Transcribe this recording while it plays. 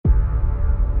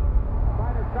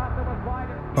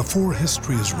Before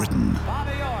history is written,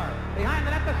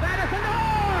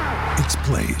 it's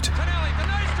played.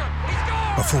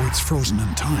 Before it's frozen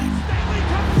in time,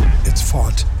 it's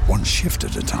fought one shift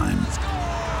at a time.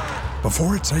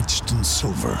 Before it's etched in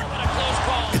silver,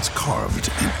 it's carved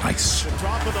in ice.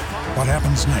 What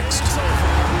happens next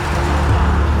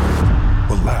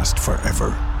will last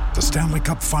forever. The Stanley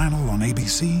Cup Final on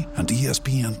ABC and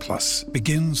ESPN Plus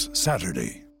begins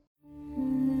Saturday.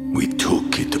 We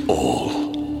took it all.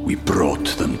 We brought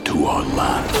them to our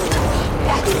land.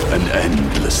 An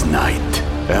endless night,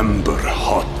 ember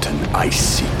hot and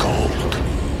icy cold.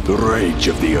 The rage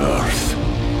of the earth.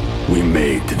 We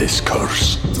made this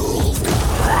curse.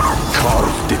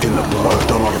 Carved it in the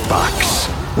blood on our backs.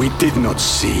 We did not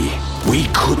see. We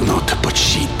could not, but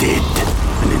she did.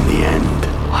 And in the end...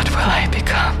 What will I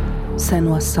become?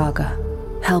 Senua's Saga.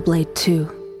 Hellblade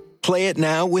 2. Play it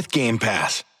now with Game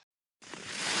Pass.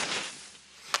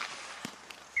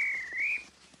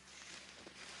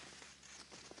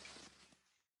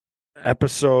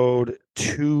 Episode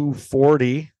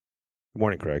 240. Good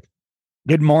morning, Craig.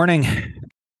 Good morning.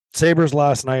 Sabres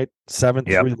last night,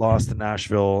 7-3 loss to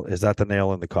Nashville. Is that the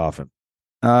nail in the coffin?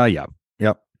 Yep.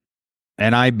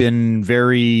 And I've been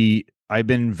very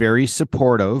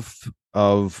supportive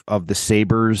of the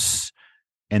Sabres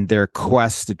and their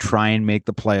quest to try and make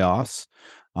the playoffs.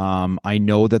 I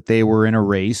know that they were in a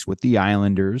race with the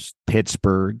Islanders,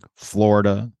 Pittsburgh,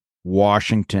 Florida,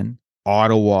 Washington,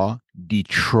 Ottawa,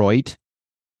 Detroit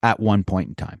at one point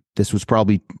in time. This was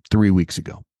probably 3 weeks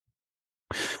ago.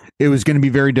 It was going to be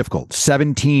very difficult.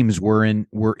 7 teams were in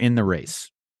the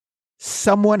race.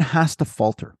 Someone has to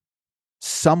falter.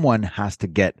 Someone has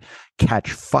to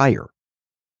catch fire.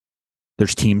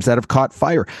 There's teams that have caught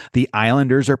fire. The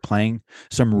Islanders are playing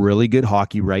some really good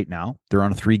hockey right now. They're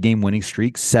on a 3-game winning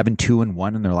streak,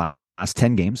 7-2-1 in their last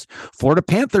 10 games. Florida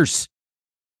Panthers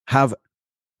have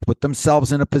put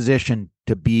themselves in a position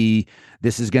to be,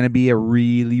 this is going to be a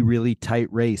really, really tight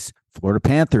race. Florida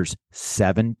Panthers,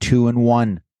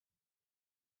 7-2-1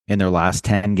 in their last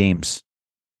 10 games.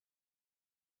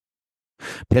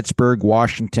 Pittsburgh,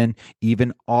 Washington,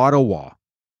 even Ottawa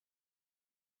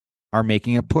are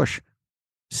making a push.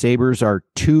 Sabres are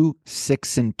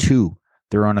 2-6-2.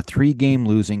 They're on a 3-game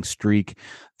losing streak.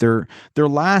 Their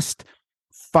last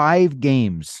 5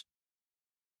 games,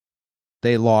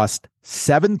 they lost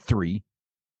 7-3,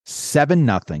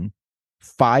 7-0,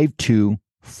 5-2,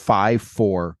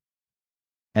 5-4,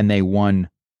 and they won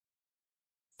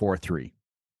 4-3.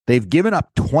 They've given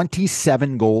up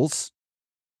 27 goals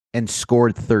and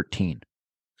scored 13.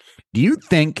 Do you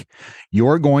think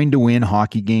you're going to win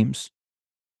hockey games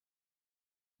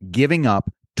giving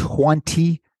up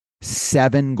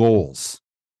 27 goals?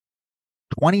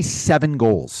 27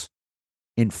 goals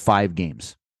in 5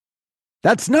 games.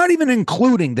 That's not even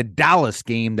including the Dallas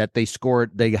game that they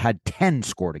scored. They had 10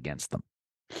 scored against them.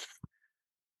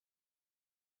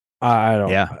 I don't.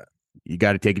 Yeah. You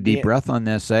got to take a deep breath on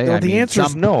this, eh? No, the answer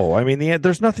is no. I mean,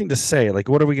 there's nothing to say. Like,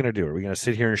 what are we going to do? Are we going to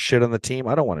sit here and shit on the team?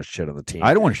 I don't want to shit on the team.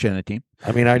 I don't want to shit on the team.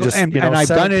 I mean, I've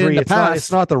done it in the past.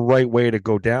 It's not the right way to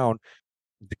go down.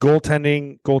 The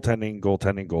goaltending,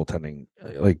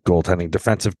 like goaltending,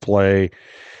 defensive play.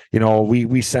 You know,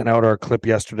 we sent out our clip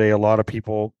yesterday. A lot of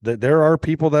people, there are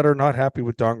people that are not happy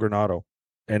with Don Granato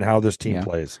and how this team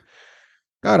plays.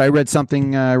 God, I read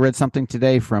something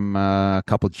today from a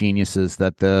couple geniuses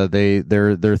that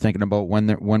they're thinking about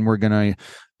when we're gonna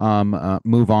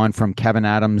move on from Kevin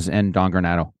Adams and Don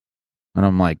Granato, and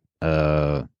I'm like,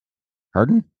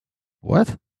 pardon?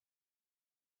 What?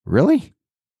 Really?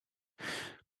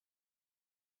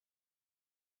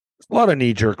 A lot of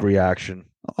knee-jerk reaction.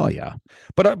 Oh yeah,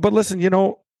 but listen, you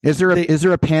know, is there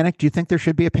a panic? Do you think there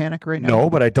should be a panic right now?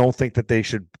 No, but I don't think that they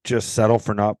should just settle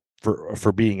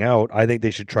for being out. I think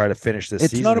they should try to finish this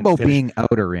season. It's not about being out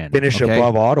or in. Finish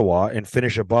above Ottawa and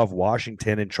finish above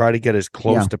Washington and try to get as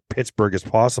close to Pittsburgh as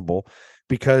possible,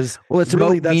 because it's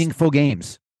really about meaningful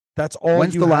games. That's all.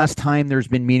 When's the last time there's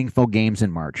been meaningful games in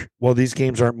March? Well, these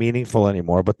games aren't meaningful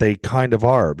anymore, but they kind of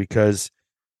are, because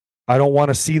I don't want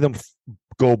to see them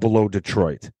go below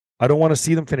Detroit. I don't want to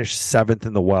see them finish 7th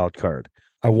in the wild card.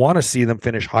 I want to see them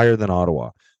finish higher than Ottawa.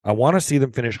 I want to see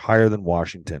them finish higher than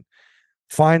Washington.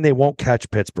 Fine, they won't catch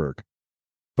Pittsburgh,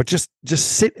 but just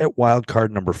sit at wild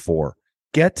card number 4.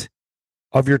 Get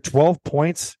of your 12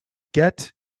 points,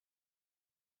 get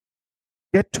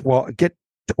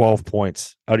 12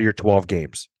 points out of your 12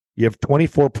 games. You have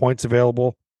 24 points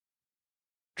available.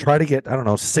 Try to get,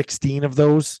 16 of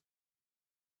those.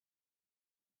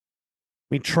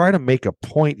 I mean, try to make a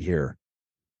point here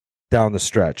down the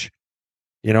stretch.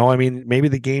 I mean, maybe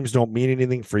the games don't mean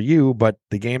anything for you, but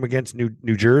the game against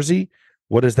New Jersey,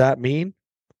 what does that mean?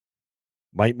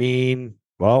 Might mean,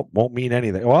 well, won't mean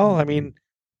anything. Well, I mean,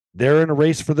 they're in a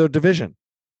race for the division.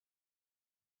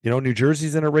 New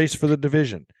Jersey's in a race for the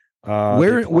division.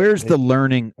 Where's the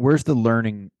learning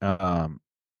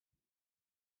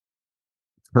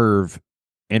curve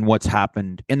in what's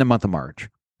happened in the month of March?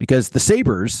 Because the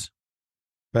Sabres,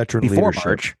 veteran before leadership.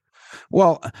 March,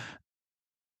 well,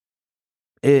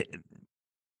 I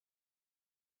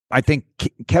think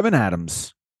Kevin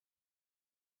Adams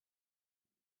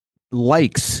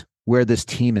likes where this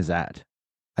team is at.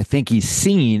 I think he's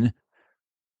seen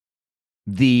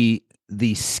the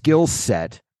skill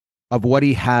set of what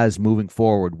he has moving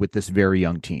forward with this very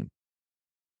young team.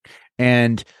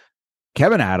 And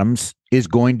Kevin Adams is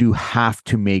going to have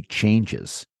to make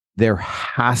changes. There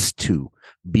has to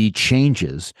be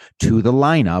changes to the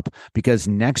lineup because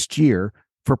next year,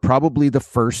 for probably the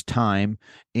first time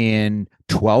in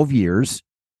 12 years,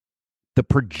 the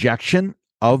projection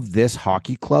of this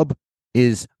hockey club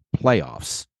is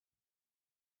playoffs.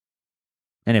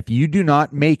 And if you do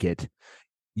not make it,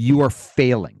 you are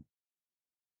failing.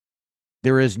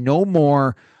 There is no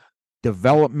more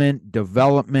development,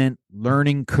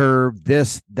 learning curve,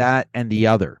 this, that, and the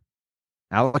other.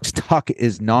 Alex Tuch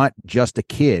is not just a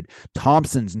kid.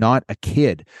 Thompson's not a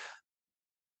kid.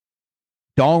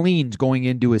 Dahlin's going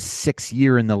into his 6th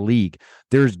year in the league.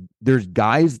 There's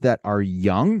guys that are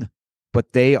young,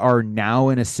 but they are now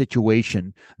in a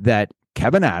situation that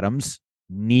Kevin Adams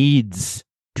needs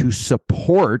to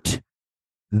support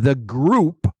the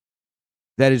group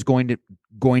that is going to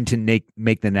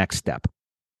make the next step.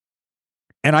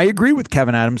 And I agree with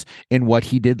Kevin Adams in what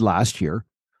he did last year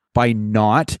by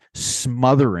not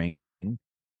smothering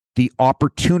the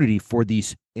opportunity for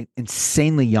these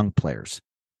insanely young players.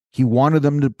 He wanted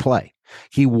them to play.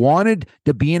 He wanted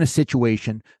to be in a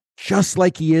situation just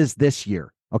like he is this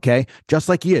year, okay? Just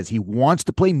like he is. He wants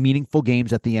to play meaningful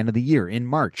games at the end of the year in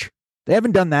March. They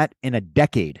haven't done that in a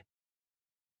decade.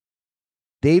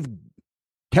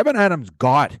 Kevin Adams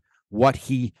got what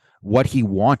he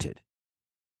wanted.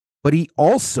 But he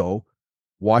also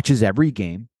watches every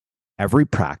game, every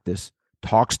practice,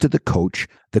 talks to the coach.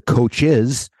 The coach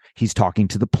he's talking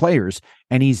to the players,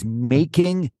 and he's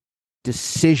making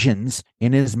decisions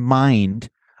in his mind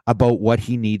about what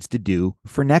he needs to do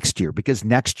for next year, because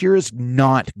next year is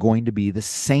not going to be the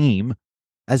same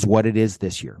as what it is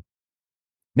this year.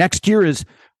 Next year is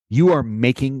you are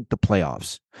making the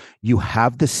playoffs. You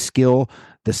have the skill,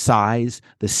 the size,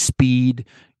 the speed.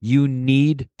 You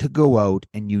need to go out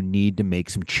and you need to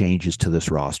make some changes to this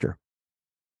roster.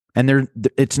 And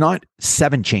it's not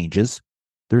 7 changes.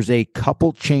 There's a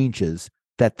couple changes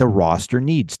that the roster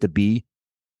needs to be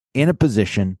in a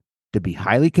position to be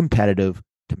highly competitive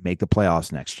to make the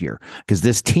playoffs next year. Because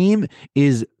this team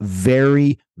is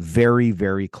very, very,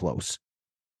 very close.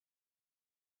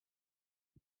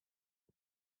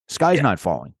 Sky's not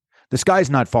falling. The sky's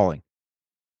not falling.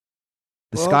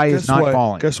 The sky is not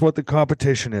falling. Guess what the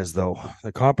competition is, though?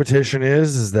 The competition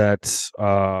is that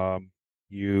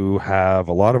you have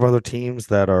a lot of other teams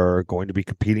that are going to be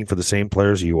competing for the same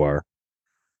players you are.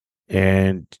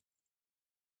 And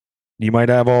you might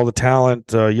have all the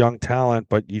talent, young talent,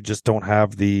 but you just don't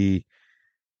have the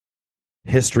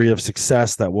history of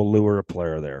success that will lure a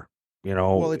player there.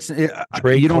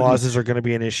 Trade clauses are going to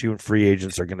be an issue, and free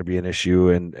agents are going to be an issue,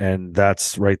 and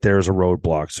that's right there is a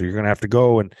roadblock. So you're going to have to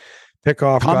go and pick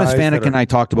off. Thomas Vanek and I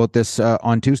talked about this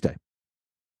on Tuesday.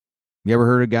 You ever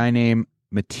heard a guy named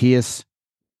Matthias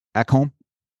Ekholm?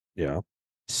 Yeah,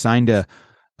 signed a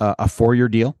 4-year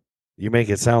deal. You make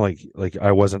it sound like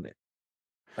I wasn't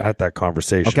at that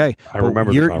conversation. Okay, I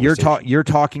remember. You're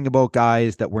talking about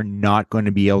guys that we're not going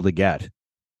to be able to get.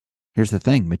 Here's the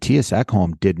thing: Matthias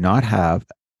Ekholm did not have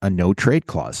a no trade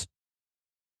clause.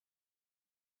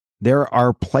 There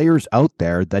are players out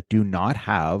there that do not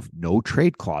have no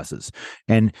trade clauses,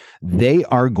 and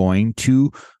you're going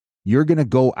to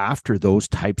go after those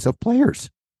types of players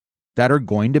that are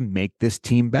going to make this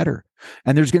team better.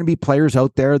 And there's going to be players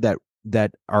out there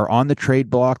that are on the trade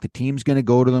block. The team's going to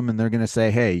go to them and they're going to say,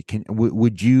 "Hey,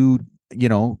 would you,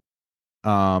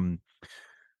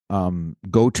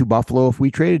 go to Buffalo if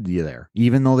we traded you there?"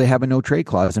 Even though they have a no trade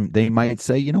clause, and they might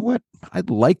say, "You know what? I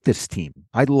like this team.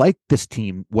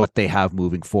 What they have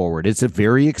moving forward. It's a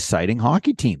very exciting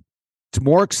hockey team. It's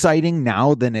more exciting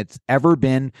now than it's ever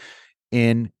been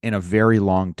in a very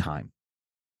long time."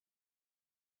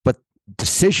 But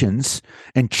decisions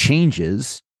and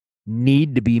changes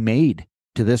need to be made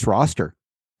to this roster.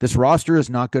 This roster is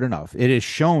not good enough. It is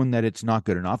shown that it's not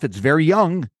good enough. It's very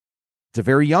young. It's a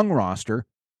very young roster.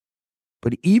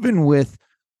 But even with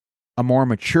a more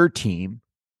mature team,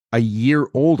 a year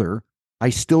older, I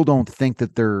still don't think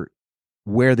that they're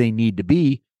where they need to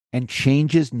be, and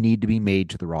changes need to be made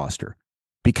to the roster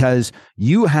because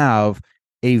you have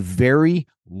a very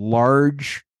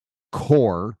large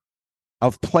core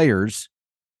of players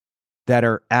that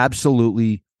are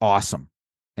absolutely awesome.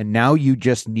 And now you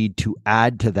just need to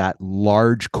add to that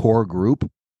large core group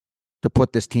to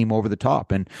put this team over the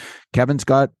top. And Kevin's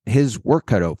got his work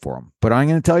cut out for him. But I'm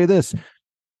going to tell you this.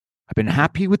 I've been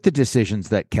happy with the decisions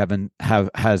that Kevin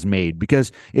has made,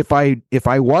 because if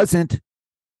I wasn't,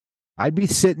 I'd be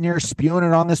sitting here spewing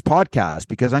it on this podcast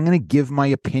because I'm going to give my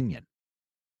opinion.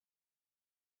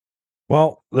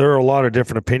 Well, there are a lot of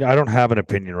different opinions. I don't have an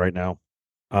opinion right now.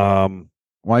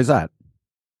 Why is that?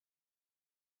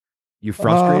 You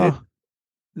frustrated?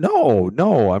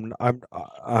 No.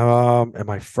 Am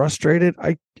I frustrated?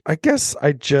 I guess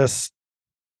I just,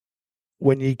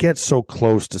 when you get so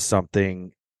close to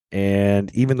something,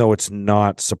 and even though it's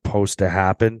not supposed to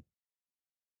happen,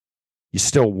 you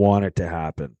still want it to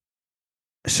happen.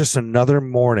 It's just another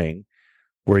morning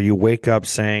where you wake up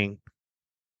saying,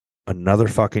 another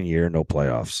fucking year, no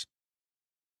playoffs.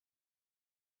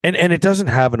 And it doesn't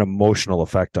have an emotional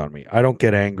effect on me. I don't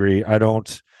get angry.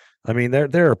 I mean,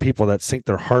 there are people that sink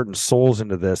their heart and souls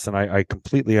into this, and I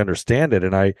completely understand it.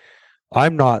 And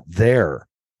I'm not there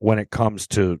when it comes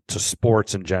to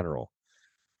sports in general.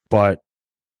 But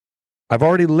I've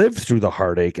already lived through the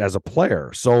heartache as a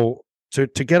player. So to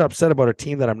get upset about a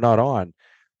team that I'm not on,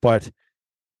 but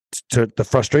to the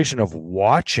frustration of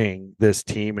watching this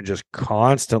team and just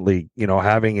constantly,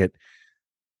 having it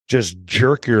just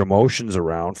jerk your emotions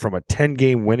around from a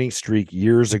 10-game winning streak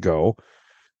years ago,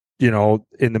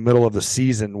 in the middle of the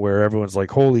season where everyone's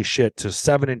like, holy shit, to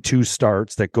 7-2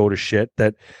 starts that go to shit,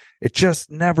 that it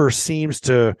just never seems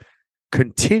to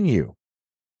continue,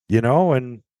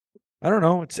 and I don't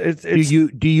know. It's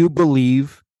do you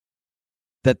believe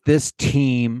that this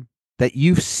team, that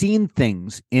you've seen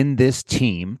things in this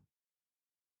team?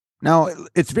 Now,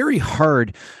 it's very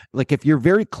hard. Like, if you're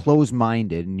very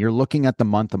close-minded and you're looking at the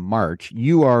month of March,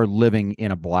 you are living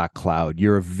in a black cloud.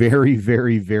 You're a very,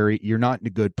 very, very, you're not in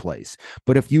a good place.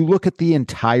 But if you look at the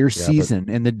entire season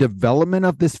and the development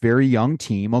of this very young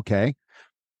team, okay,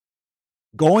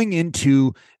 going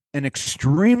into an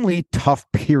extremely tough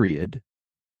period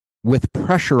with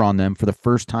pressure on them for the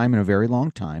first time in a very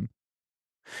long time,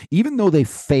 even though they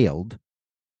failed,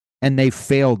 and they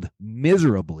failed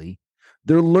miserably,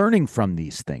 they're learning from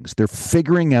these things. They're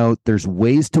figuring out there's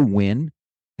ways to win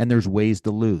and there's ways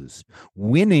to lose.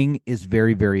 Winning is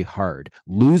very, very hard.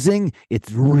 Losing,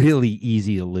 it's really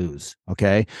easy to lose,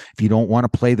 okay? If you don't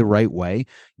want to play the right way,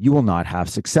 you will not have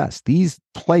success. These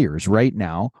players right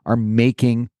now are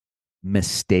making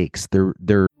mistakes. They're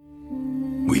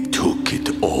We took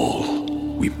it all.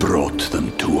 We brought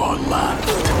them to our land.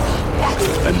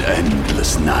 An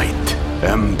endless night,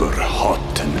 ember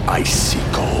hot and icy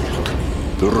cold.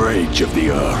 The rage of the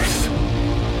earth.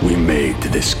 We made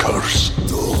this curse.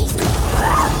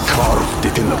 Carved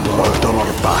it in the blood on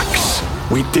our backs.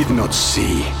 We did not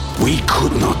see. We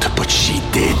could not, but she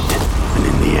did. And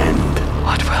in the end...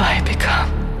 What will I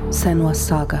become? Senua's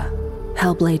Saga.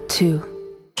 Hellblade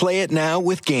 2. Play it now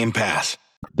with Game Pass.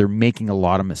 They're making a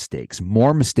lot of mistakes,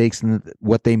 more mistakes than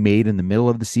what they made in the middle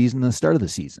of the season than the start of the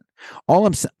season. All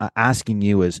I'm asking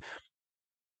you is,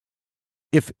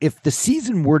 if the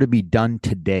season were to be done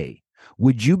today,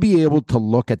 would you be able to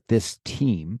look at this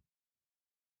team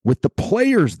with the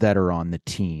players that are on the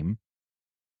team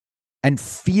and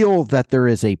feel that there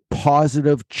is a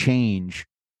positive change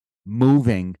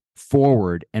moving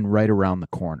forward and right around the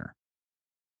corner?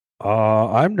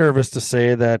 I'm nervous to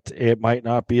say that it might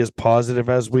not be as positive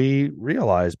as we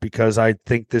realize, because I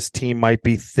think this team might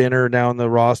be thinner down the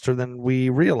roster than we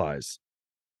realize.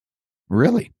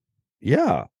 Really?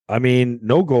 Yeah. I mean,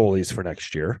 no goalies for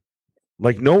next year.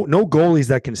 Like no goalies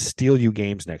that can steal you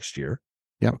games next year.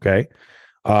 Yeah. Okay.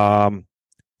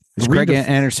 Is Greg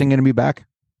Anderson going to be back?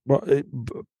 Well, it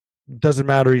doesn't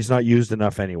matter. He's not used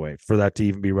enough anyway for that to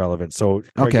even be relevant. So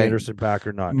Greg Anderson back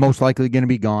or not? Most likely going to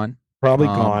be gone. Probably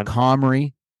gone.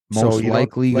 Comrie, most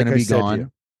likely going to be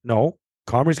gone. No,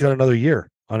 Comrie's got another year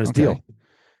on his deal.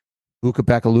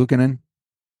 Ukko-Pekka Luukkonen,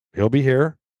 he'll be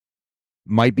here.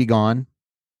 Might be gone.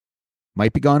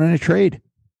 Might be gone in a trade.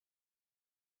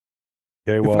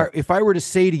 Okay, well, if I were to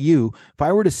say to you,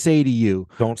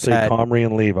 don't say Comrie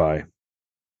and Levi.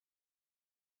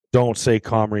 Don't say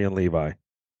Comrie and Levi.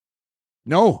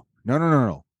 No.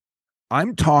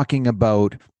 I'm talking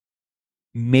about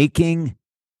making,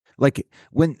 like,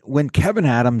 when Kevin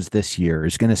Adams this year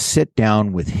is going to sit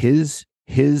down with his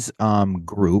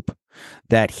group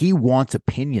that he wants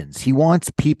opinions. He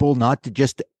wants people not to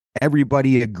just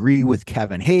everybody agree with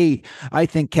Kevin. Hey, I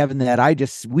think, Kevin,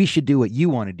 that we should do what you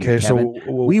want to do. Okay, Kevin.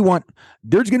 so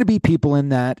There's going to be people in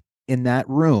that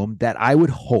room that I would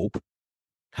hope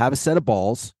have a set of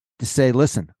balls to say,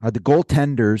 listen, the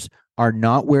goaltenders are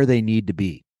not where they need to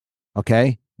be.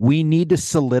 Okay. We need to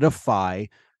solidify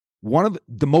one of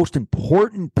the most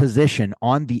important position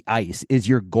on the ice is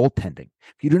your goaltending.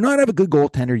 If you do not have a good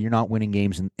goaltender, you're not winning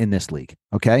games in this league.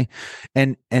 Okay.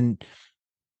 And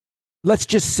let's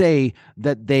just say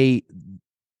that a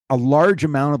large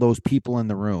amount of those people in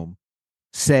the room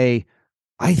say,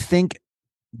 I think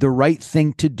the right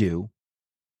thing to do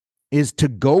is to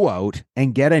go out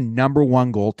and get a number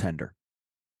one goaltender.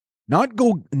 Not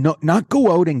go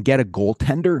out and get a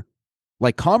goaltender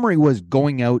like Comrie was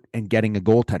going out and getting a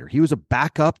goaltender. He was a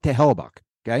backup to Hellebuyck.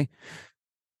 Okay.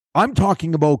 I'm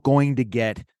talking about going to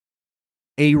get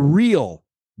a real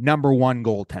number one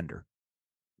goaltender.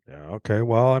 Yeah. Okay.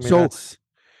 Well, I mean,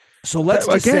 so let's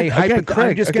just say, Craig,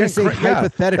 I'm just going to say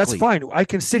hypothetically. That's fine. I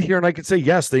can sit here and I can say,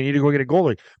 yes, they need to go get a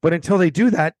goalie. But until they do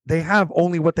that, they have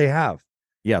only what they have.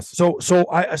 Yes. So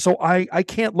I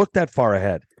can't look that far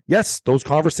ahead. Yes, those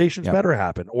conversations better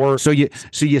happen. Or so you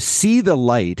see the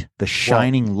light, the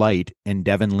shining light in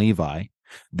Devon Levi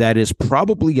that is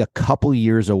probably a couple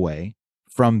years away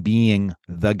from being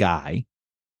the guy.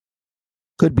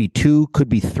 Could be 2, could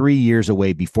be 3 years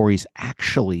away before he's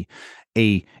actually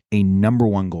a number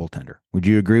one goaltender. Would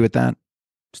you agree with that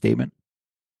statement?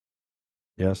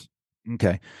 Yes.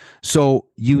 Okay. So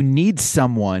you need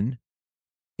someone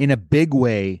in a big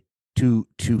way to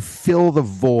fill the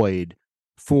void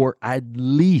for at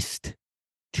least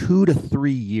 2 to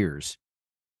 3 years.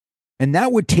 And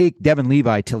that would take Devon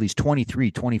Levi till he's 23,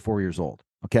 24 years old.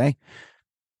 Okay.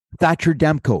 Thatcher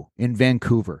Demko in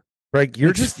Vancouver. Greg,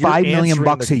 you're just $5 million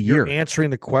a year. You're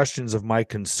answering the questions of my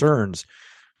concerns,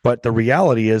 but the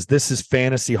reality is this is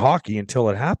fantasy hockey until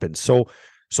it happens. So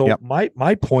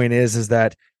my point is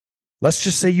that let's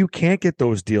just say you can't get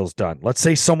those deals done. Let's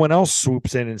say someone else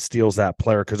swoops in and steals that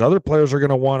player because other players are going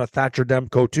to want a Thatcher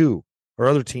Demko too, or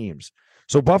other teams.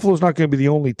 So Buffalo's not going to be the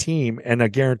only team and a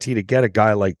guarantee to get a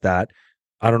guy like that.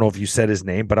 I don't know if you said his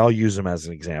name, but I'll use him as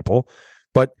an example.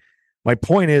 But my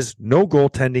point is no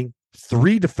goaltending,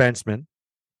 3 defensemen,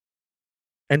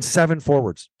 and 7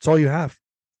 forwards. That's all you have.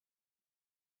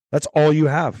 That's all you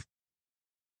have.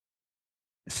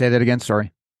 Say that again.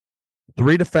 Sorry.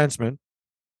 3 defensemen,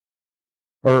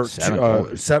 or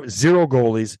 0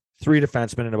 goalies, 3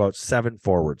 defensemen, and about 7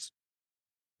 forwards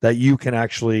that you can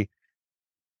actually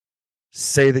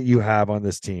say that you have on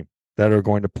this team that are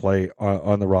going to play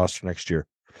on the roster next year.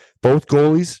 Both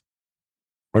goalies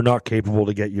are not capable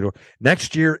to get you to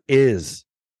next year is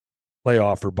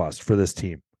playoff or bust for this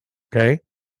team. Okay.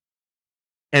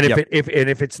 And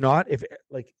if it's not,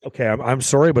 I'm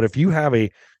sorry, but if you have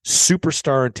a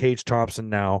superstar in Tage Thompson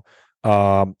now,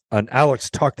 an Alex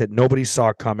Tuch that nobody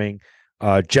saw coming,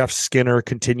 Jeff Skinner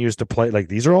continues to play. Like,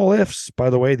 these are all ifs, by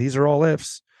the way. These are all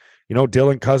ifs. You know,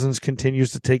 Dylan Cousins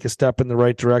continues to take a step in the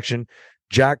right direction.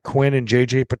 Jack Quinn and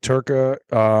JJ Peterka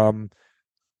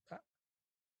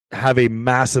have a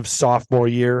massive sophomore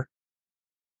year.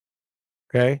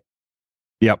 Okay.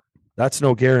 Yep. That's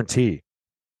no guarantee.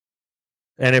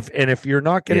 And if you're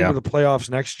not getting to the playoffs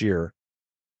next year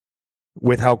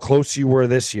with how close you were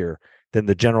this year, then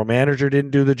the general manager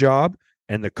didn't do the job,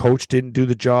 and the coach didn't do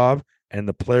the job, and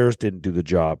the players didn't do the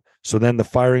job. So then the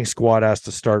firing squad has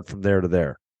to start from there to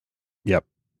there. Yep.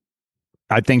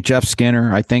 I think Jeff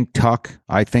Skinner, I think Tuch,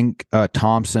 I think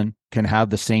Thompson can have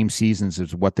the same seasons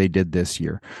as what they did this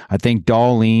year. I think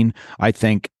Dahlin,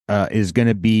 is going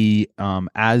to be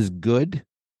as good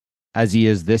as he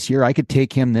is this year. I could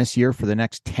take him this year for the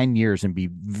next 10 years and be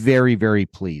very, very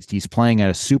pleased. He's playing at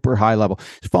a super high level.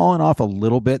 He's fallen off a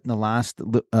little bit in the last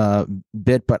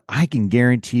bit, but I can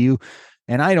guarantee you,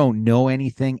 and I don't know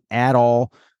anything at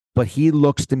all, but he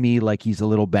looks to me like he's a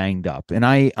little banged up. And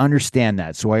I understand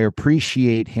that. So I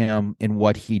appreciate him in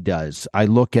what he does. I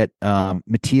look at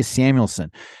Matthias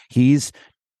Samuelsson. He's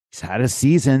had a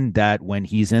season that when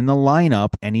he's in the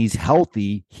lineup and he's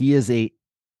healthy, he is a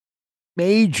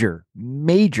major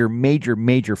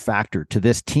factor to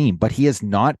this team, but he has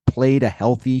not played a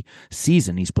healthy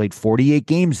season. He's played 48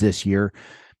 games this year,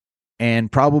 and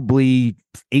probably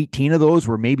 18 of those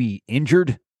were maybe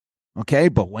injured. Okay,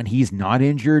 but when he's not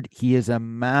injured, he is a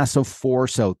massive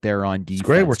force out there on defense. It's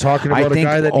great. We're talking about a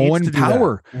guy that Owen needs to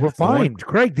Power. do that. We're fine.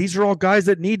 Craig, these are all guys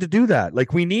that need to do that.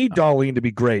 Like, we need Dahlin to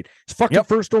be great. It's fucking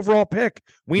first overall pick.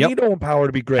 We need Owen Power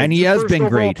to be great. And he has been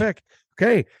great. Pick.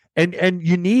 Okay. And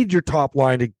you need your top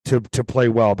line to play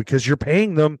well because you're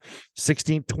paying them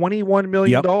 $21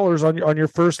 million on your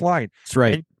first line. That's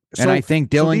right. And I think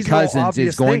Dylan Cousins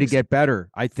is going to get better.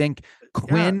 I think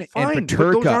Quinn and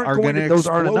Peterka are going to explode. Those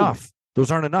aren't enough. Those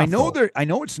aren't enough. I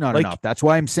know it's not enough. That's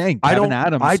why I'm saying Kevin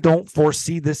Adams. I don't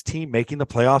foresee this team making the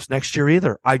playoffs next year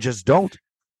either. I just don't.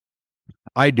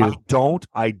 I do.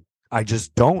 I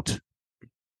just don't.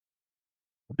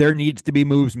 There needs to be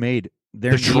moves made.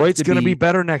 Detroit's going to be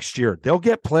better next year. They'll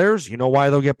get players. You know why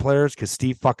they'll get players? Because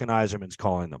Steve fucking Yzerman's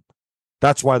calling them.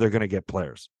 That's why they're going to get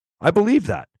players. I believe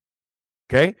that.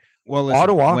 Okay. Well, listen,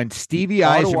 Ottawa, when Stevie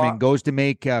Yzerman goes to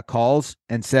make calls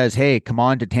and says, "Hey, come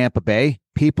on to Tampa Bay,"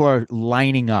 people are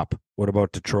lining up. What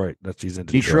about Detroit? He's in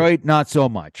Detroit, not so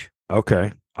much.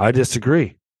 Okay. I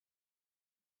disagree.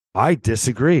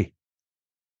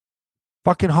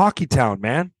 Fucking hockey town,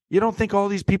 man. You don't think all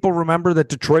these people remember that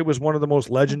Detroit was one of the most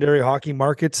legendary hockey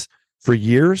markets for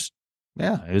years?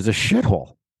 Yeah, it was a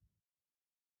shithole.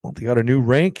 Well, they got a new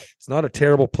rink. It's not a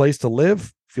terrible place to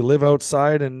live. If you live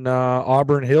outside in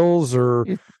Auburn Hills or,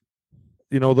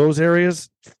 those areas,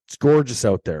 it's gorgeous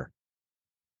out there.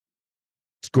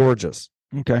 It's gorgeous.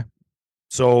 Okay.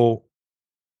 So,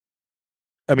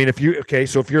 I mean, if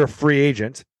you're a free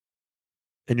agent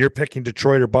and you're picking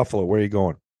Detroit or Buffalo, where are you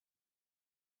going?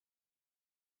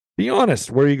 Be honest.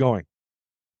 Where are you going?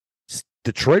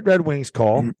 Detroit Red Wings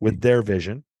call with their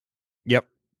vision. Yep.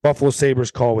 Buffalo Sabres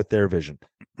call with their vision.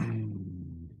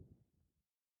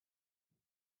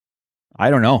 I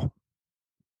don't know.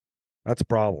 That's a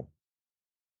problem.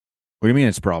 What do you mean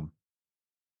it's a problem?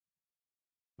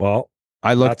 Well,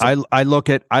 I look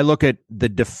at the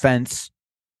defense,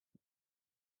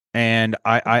 and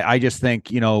I just think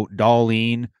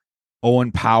Dahlin,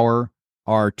 Owen Power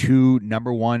are two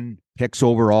number one picks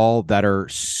overall that are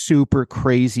super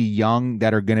crazy young,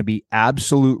 that are going to be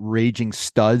absolute raging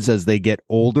studs as they get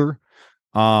older.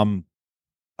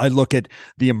 I look at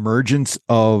the emergence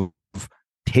of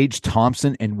Tage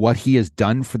Thompson and what he has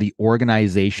done for the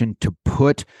organization to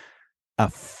put a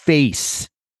face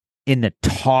in the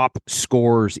top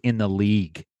scorers in the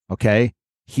league. Okay.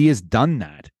 He has done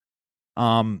that.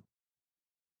 I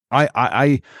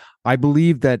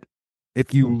believe that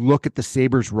if you look at the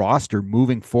Sabres roster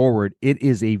moving forward, it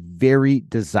is a very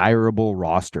desirable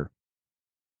roster.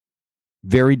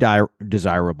 Very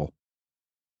desirable.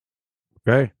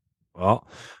 Okay. Well,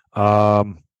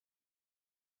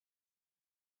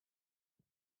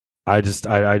 I just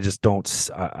don't.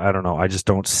 I don't know. I just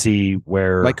don't see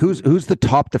where. Like who's the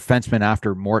top defenseman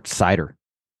after Mort Seider?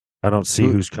 I don't see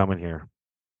who's coming here.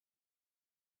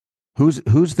 Who's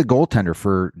the goaltender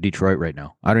for Detroit right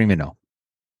now? I don't even know.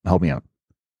 Help me out.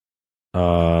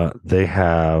 They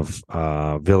have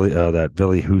Ville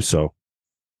Husso.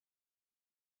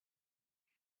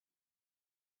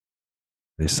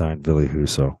 They signed Ville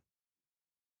Husso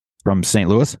from St.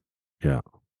 Louis. Yeah.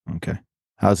 Okay.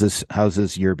 How's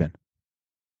this year been?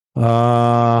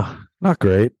 Not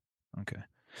great. Okay.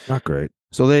 Not great.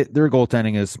 So their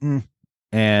goaltending is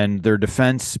and their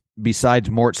defense, besides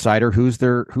Mort Seider, who's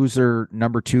their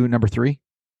number 2, number 3?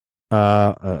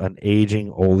 An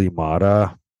aging Olli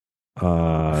Maatta.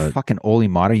 Fucking Olli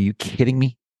Maatta, are you kidding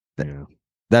me? Yeah.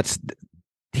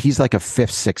 He's like a 5th,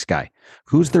 6th guy.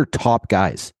 Who's their top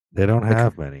guys? They don't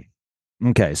have many.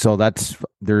 Okay, so that's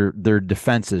their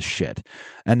defense is shit.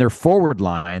 And their forward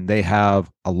line, they have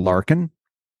a Larkin,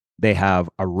 they have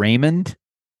a Raymond,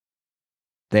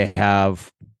 they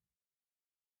have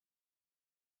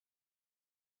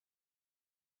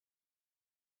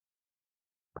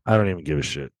I don't even give a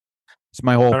shit. It's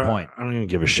my whole point. I don't even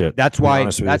give a shit. That's why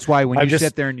when you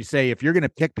sit there and you say, if you're going to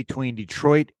pick between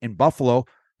Detroit and Buffalo.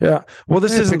 Yeah. Well,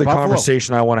 this isn't the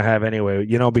conversation I want to have anyway,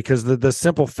 because the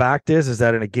simple fact is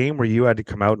that in a game where you had to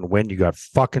come out and win, you got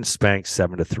fucking spanked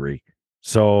 7-3.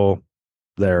 So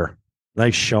there,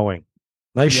 nice showing.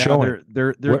 Nice showing.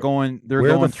 They're going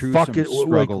through some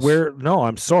struggles. No,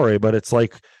 I'm sorry, but it's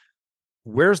like,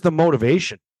 where's the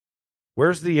motivation?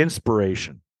 Where's the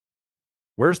inspiration?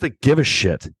 Where's the give a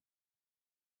shit?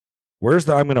 Where's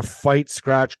the I'm going to fight,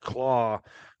 scratch, claw?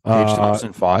 Tage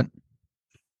Thompson fought,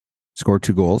 scored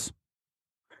 2 goals.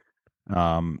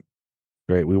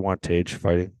 Great. We want Tage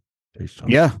fighting. Tage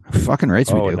Thompson. Yeah, fucking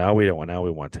rights we do. Now we don't. Now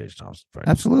we want Tage Thompson fighting.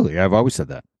 Absolutely. I've always said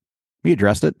that. We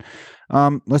addressed it.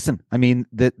 Listen, I mean,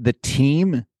 the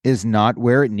team is not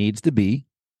where it needs to be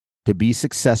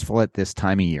successful at this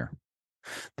time of year.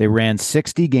 They ran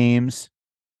 60 games.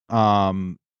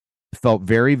 Felt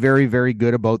very, very, very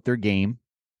good about their game.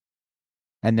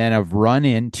 And then have run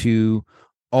into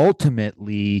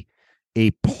ultimately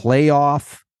a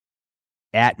playoff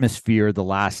atmosphere the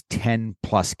last 10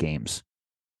 plus games,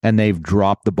 and they've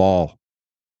dropped the ball.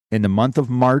 In the month of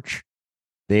March,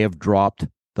 they have dropped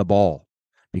the ball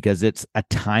because it's a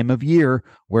time of year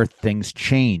where things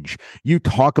change. You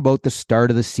talk about the start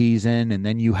of the season, and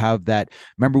then you have that.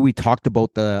 Remember, we talked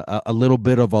about a little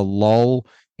bit of a lull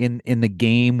in the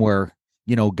game where,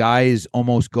 you know, guys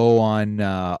almost go on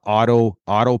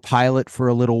autopilot for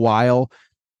a little while.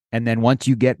 And then once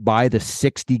you get by the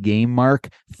 60 game mark,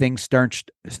 things start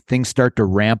to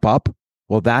ramp up.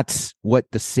 Well, that's what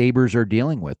the Sabres are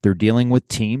dealing with. They're dealing with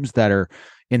teams that are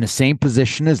in the same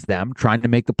position as them, trying to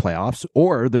make the playoffs,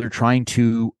 or they're trying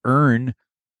to earn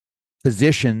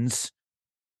positions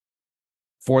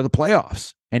for the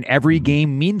playoffs. And every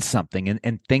game means something,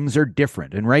 and things are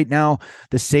different. And right now,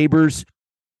 the Sabres,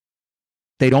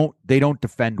 they don't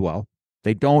defend well.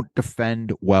 They don't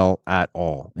defend well at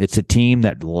all. It's a team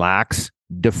that lacks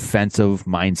defensive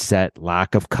mindset,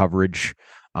 lack of coverage.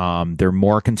 They're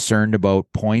more concerned about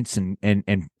points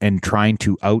and trying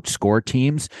to outscore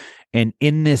teams. And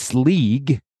in this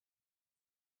league,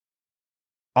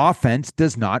 offense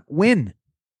does not win.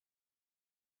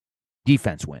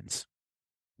 Defense wins.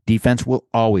 Defense will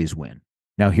always win.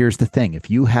 Now, here's the thing. If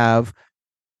you have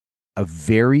a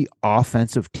very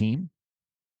offensive team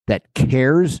that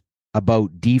cares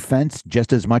about defense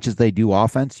just as much as they do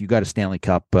offense, you got a Stanley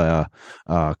Cup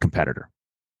competitor.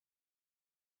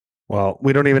 Well,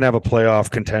 we don't even have a playoff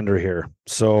contender here.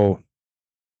 So,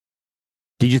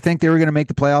 did you think they were going to make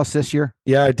the playoffs this year?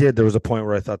 Yeah, I did. There was a point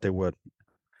where I thought they would.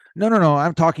 No.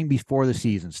 I'm talking before the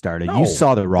season started. No. You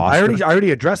saw the roster. I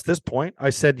already addressed this point. I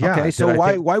said, yeah. Okay, so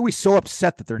why are we so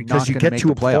upset that they're not going to make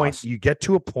the playoffs? You get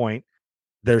to a point.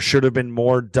 There should have been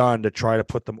more done to try to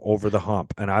put them over the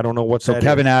hump, and I don't know what. So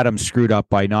Kevin Adams screwed up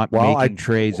by not making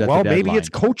trades at the deadline. Maybe it's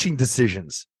coaching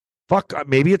decisions.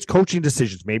 Maybe it's coaching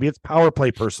decisions. Maybe it's power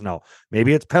play personnel.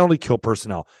 Maybe it's penalty kill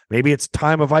personnel. Maybe it's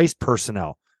time of ice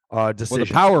personnel. Decisions. Well,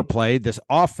 the power play, this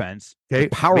offense, the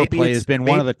power play has been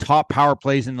one of the top power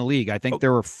plays in the league. I think they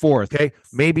were fourth. Okay,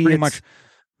 maybe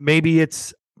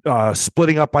it's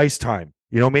splitting up ice time.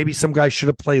 You know, maybe some guys should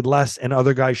have played less and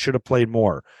other guys should have played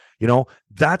more. You know,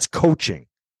 that's coaching.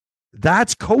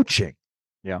 That's coaching.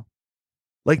 Yeah.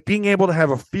 Like being able to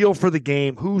have a feel for the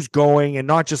game, who's going, and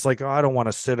not just like, oh, I don't want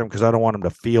to sit him because I don't want him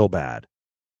to feel bad.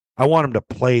 I want him to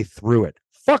play through it.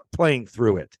 Fuck playing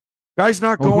through it. Guys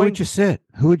not going. Who would you sit?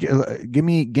 Who would you give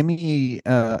me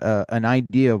an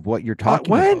idea of what you're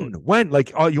talking about? When?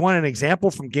 Like, you want an example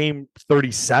from game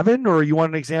 37, or you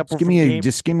want an example?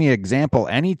 Just give me an example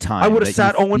anytime. I would have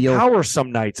sat Owen Power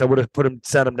some nights. I would have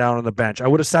set him down on the bench. I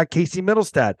would have sat Casey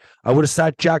Middlestad. I would have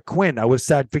sat Jack Quinn. I would have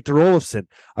sat Victor Olofsson.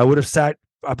 I would have sat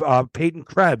Peyton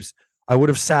Krebs. I would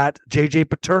have sat JJ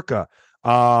Peterka.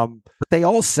 But they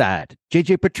all sat.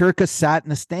 JJ Peterka sat in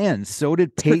the stands. So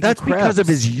did Peyton That's Krebs. Because of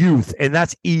his youth, and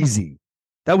that's easy.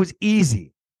 That was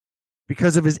easy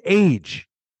because of his age.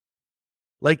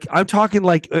 Like, I'm talking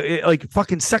like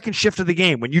fucking second shift of the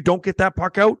game. When you don't get that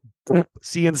puck out,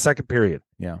 see you in the second period.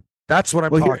 Yeah. That's what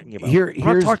I'm talking about.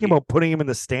 I'm not talking about putting him in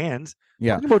the stands.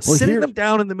 Yeah. I'm talking about sitting them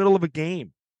down in the middle of a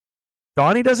game.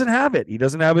 Donnie doesn't have it. He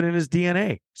doesn't have it in his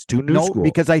DNA. It's too new school.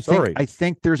 Because I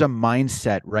think there's a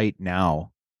mindset right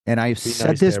now, and I've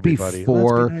said this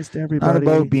before. Nice to everybody. Not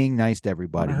about being nice to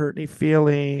everybody. Not hurt any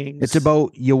feelings. It's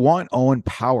about you want Owen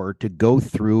Power to go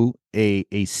through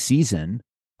a season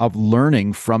of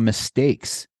learning from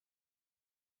mistakes.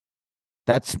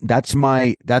 That's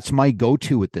my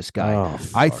go-to with this guy. Oh,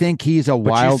 I think he's a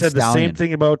wild stallion. You said the same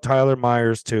thing about Tyler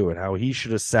Myers too, and how he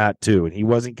should have sat too, and he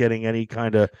wasn't getting any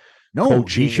kind of. No,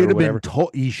 he should have been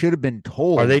told. He should have been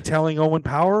told. Are they telling Owen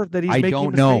Power that he's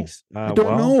making mistakes? I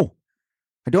don't know.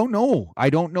 I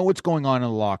don't know what's going on in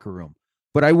the locker room.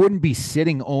 But I wouldn't be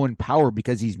sitting Owen Power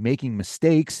because he's making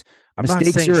mistakes.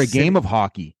 Mistakes are a game of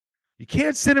hockey. You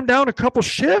can't sit him down a couple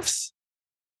shifts.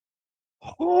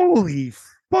 Holy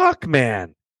fuck,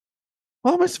 man.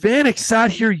 Thomas Vanek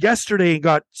sat here yesterday and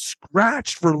got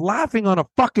scratched for laughing on a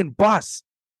fucking bus.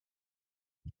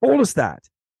 Told us that.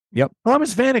 Yep.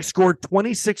 Thomas Vanek scored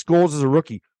 26 goals as a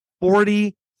rookie,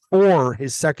 44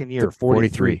 his second year,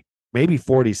 43, maybe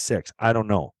 46. I don't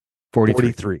know.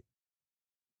 43.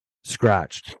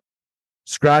 Scratched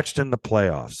in the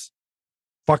playoffs.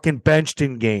 Fucking benched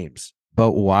in games.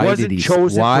 But why did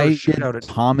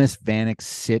Thomas Vanek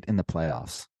sit in the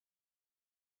playoffs?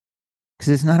 Because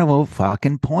it's not about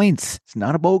fucking points. It's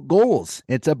not about goals.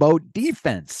 It's about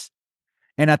defense.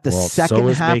 And at the second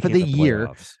half of the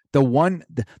year, the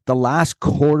last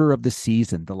quarter of the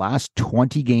season, the last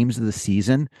 20 games of the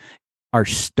season are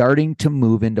starting to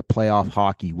move into playoff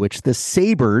hockey, which the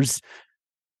Sabres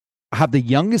have the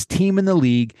youngest team in the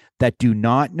league that do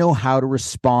not know how to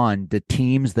respond to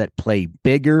teams that play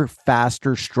bigger,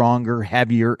 faster, stronger,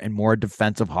 heavier, and more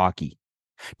defensive hockey.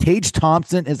 Tage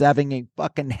Thompson is having a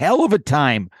fucking hell of a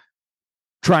time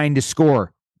trying to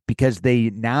score because they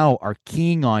now are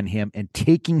keying on him and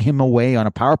taking him away on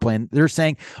a power play. And they're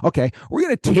saying, okay, we're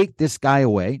going to take this guy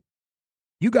away.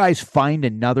 You guys find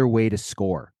another way to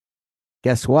score.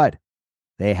 Guess what?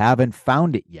 They haven't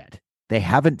found it yet. They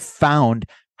haven't found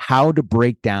how to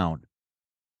break down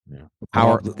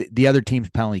the other team's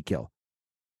penalty kill.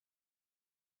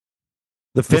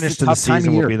 The finish to the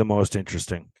season will be the most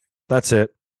interesting. That's it.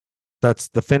 That's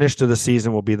the finish to the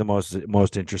season will be the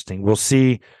most interesting. We'll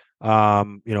see.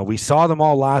 We saw them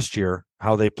all last year,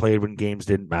 how they played when games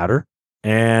didn't matter.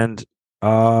 And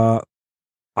I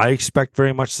expect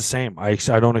very much the same. I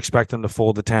don't expect them to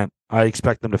fold the tent. I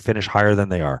expect them to finish higher than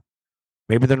they are.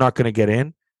 Maybe they're not going to get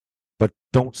in, but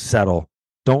don't settle.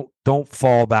 Don't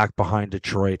fall back behind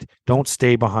Detroit. Don't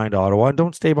stay behind Ottawa, and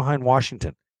don't stay behind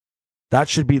Washington. That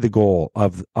should be the goal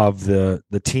of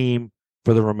the team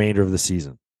for the remainder of the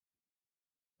season.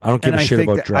 I don't give a shit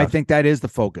about draft. I think that is the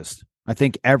focus. I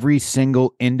think every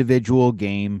single individual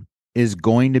game is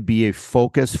going to be a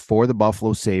focus for the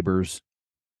Buffalo Sabres.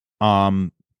 They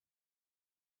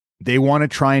want to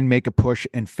try and make a push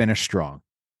and finish strong.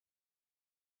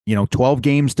 12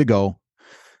 games to go.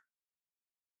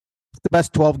 The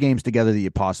best 12 games together that you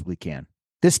possibly can.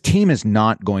 This team is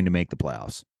not going to make the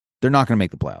playoffs. They're not going to make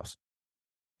the playoffs.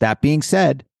 That being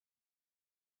said,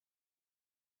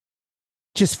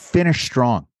 just finish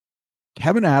strong.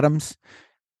 Kevin Adams,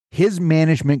 his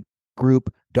management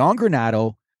group, Don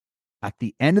Granato, at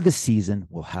the end of the season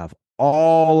will have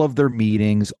all of their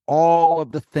meetings, all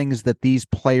of the things that these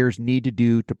players need to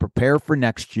do to prepare for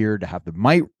next year, to have the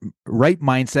right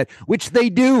mindset, which they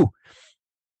do.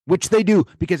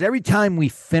 Because every time we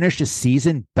finish a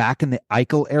season back in the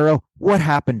Eichel era, what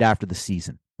happened after the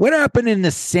season? What happened in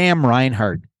the Sam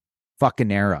Reinhart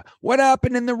fucking era? What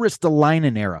happened in the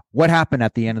Ristolainen era? What happened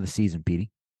at the end of the season,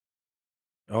 Petey?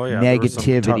 Oh, yeah.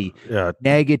 Negativity,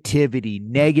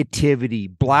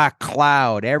 black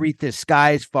cloud, everything, the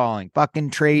sky's falling,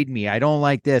 fucking trade me. I don't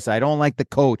like this. I don't like the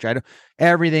coach.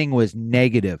 Everything was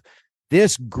negative.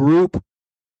 This group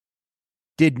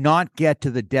did not get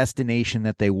to the destination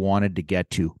that they wanted to get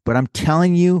to. But I'm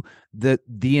telling you,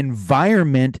 the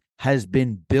environment has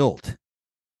been built.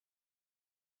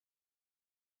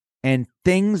 And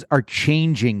things are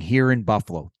changing here in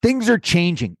Buffalo. Things are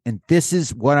changing. And this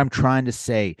is what I'm trying to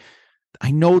say. I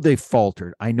know they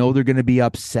faltered. I know they're going to be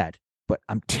upset. But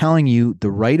I'm telling you, the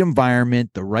right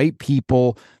environment, the right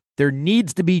people, there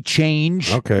needs to be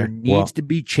change. Okay. There needs to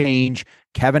be change.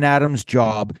 Kevin Adams'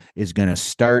 job is going to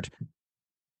start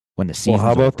when the season. Well,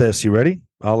 how about this? You ready?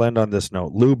 I'll end on this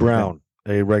note. Lou Brown,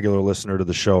 a regular listener to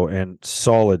the show and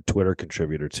solid Twitter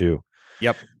contributor too.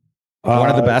 Yep. One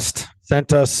of the best.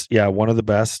 Sent us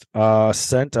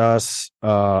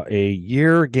a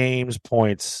year games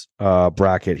points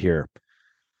bracket here.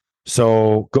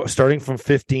 So starting from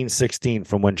 15-16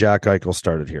 from when Jack Eichel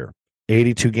started here.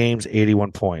 82 games,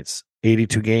 81 points.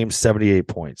 82 games, 78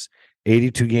 points.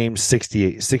 82 games,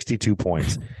 62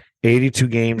 points. 82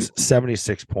 games,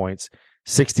 76 points.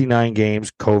 69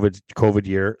 games, COVID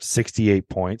year, 68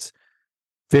 points.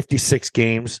 56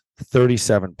 games,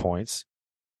 37 points.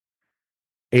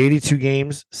 82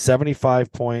 games,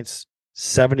 75 points.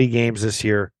 70 games this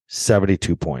year,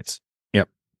 72 points. Yep.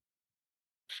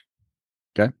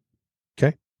 Okay.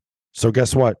 So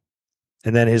guess what?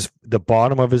 And then the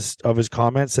bottom of his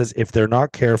comment says, if they're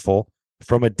not careful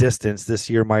from a distance, this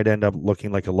year might end up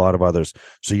looking like a lot of others.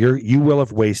 So you will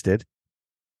have wasted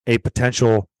a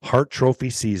potential Hart Trophy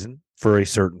season for a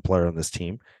certain player on this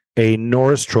team, a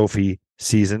Norris Trophy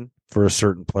season for a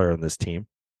certain player on this team,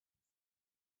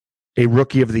 a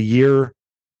Rookie of the Year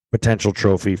potential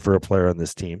trophy for a player on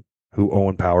this team who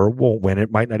Owen Power won't win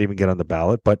it, might not even get on the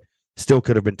ballot, but still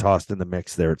could have been tossed in the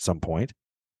mix there at some point.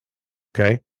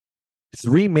 Okay?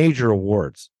 3 major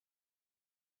awards.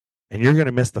 And you're going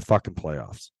to miss the fucking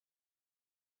playoffs.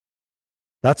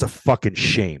 That's a fucking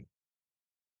shame.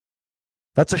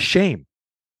 That's a shame.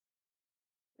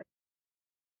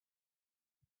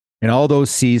 In all those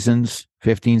seasons,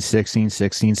 15, 16,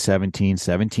 16, 17,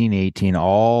 17, 18,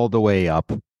 all the way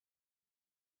up,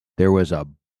 there was a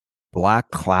black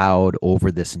cloud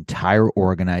over this entire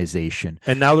organization.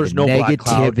 And now there's no black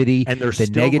cloud. Negativity. And there's the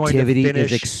still negativity going to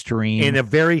is extreme. in a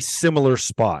very similar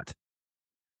spot.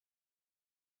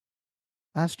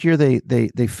 Last year,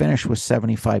 they finished with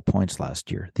 75 points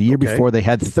last year. The year before, they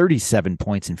had 37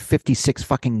 points in 56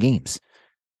 fucking games.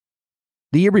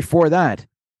 The year before that,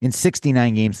 In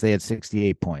 69 games, they had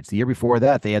 68 points. The year before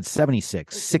that, they had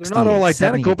 76, 60. They're not all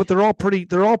identical, but they're all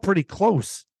pretty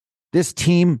close. This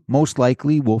team most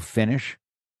likely will finish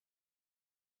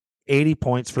 80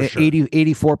 points for sure.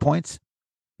 84 points.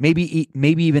 Maybe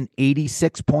even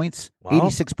 86 points. Wow.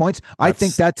 86 points. I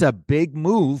think that's a big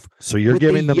move. So you're with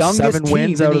giving the them 7 youngest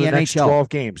wins team out in of the the next NHL. 12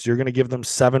 games. You're going to give them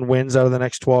 7 wins out of the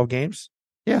next 12 games?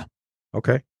 Yeah.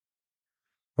 Okay.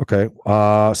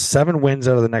 7 wins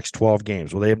out of the next 12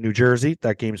 games. Well, they have New Jersey.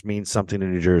 That game means something to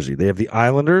New Jersey. They have the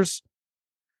Islanders.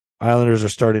 Islanders are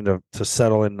starting to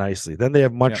settle in nicely. Then they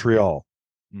have Montreal.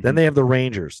 Mm-hmm. Then they have the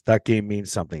Rangers. That game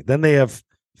means something. Then they have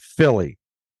Philly.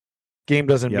 Game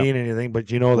doesn't mean anything,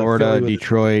 but you know that Florida,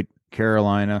 Detroit,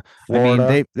 Carolina. Florida,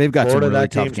 I mean, they've got Florida, some really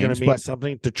that tough game's going games. to mean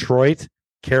something. Detroit,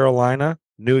 Carolina,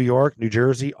 New York, New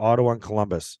Jersey, Ottawa, and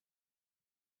Columbus.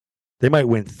 They might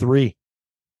win 3.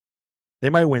 They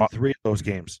might win 3 of those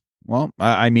games. Well,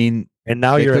 I mean, and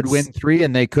now they you could win 3,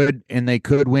 and they could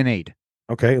win 8.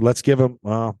 Okay, let's give them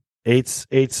 8's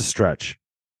a stretch.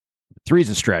 3's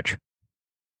a stretch.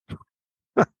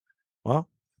 Well,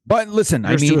 but listen,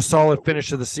 here's to a solid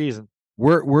finish of the season.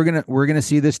 We're gonna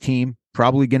see this team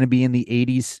probably going to be in the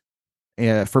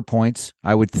 80s for points.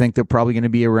 I would think they're probably going to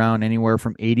be around anywhere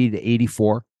from 80 to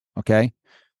 84. Okay,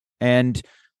 and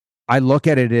I look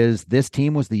at it as this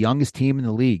team was the youngest team in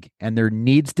the league, and there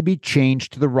needs to be change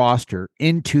to the roster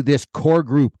into this core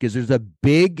group because there's a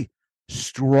big,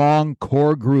 strong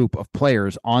core group of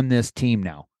players on this team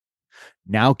now.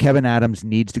 Now Kevin Adams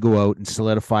needs to go out and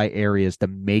solidify areas to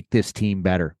make this team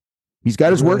better. He's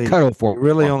got his work cut out for him. You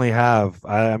really only have,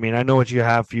 I mean, I know what you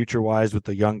have future-wise with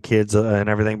the young kids and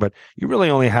everything, but you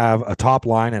really only have a top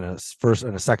line and a first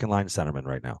and a second line centerman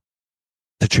right now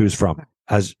to choose from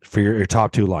as for your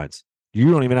top 2 lines. You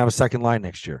don't even have a second line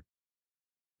next year.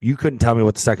 You couldn't tell me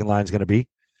what the second line is going to be.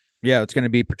 Yeah, it's going to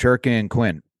be Peterka and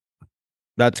Quinn.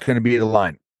 That's going to be the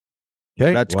line.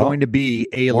 Okay, that's going to be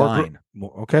a line.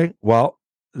 Okay, well,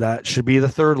 that should be the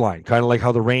third line, kind of like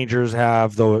how the Rangers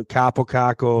have the Capo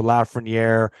Caco,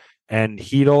 Lafreniere, and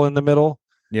Hedl in the middle.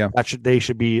 Yeah, they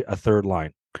should be a third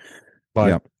line.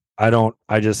 But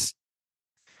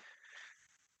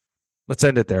let's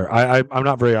end it there. I'm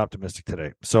not very optimistic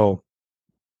today. So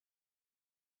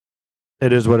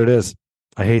it is what it is.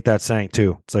 I hate that saying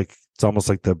too. It's almost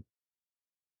like the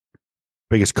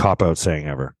biggest cop-out saying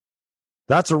ever.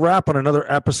 That's a wrap on another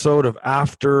episode of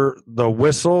After the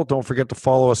Whistle. Don't forget to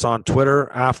follow us on Twitter,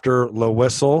 After the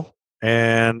Whistle,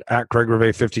 and at Craig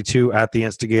Rivet 52, at the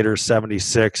Instigator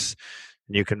 76.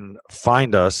 And you can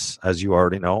find us, as you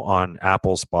already know, on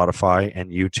Apple, Spotify,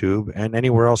 and YouTube, and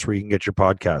anywhere else where you can get your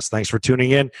podcasts. Thanks for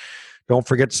tuning in. Don't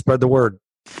forget to spread the word.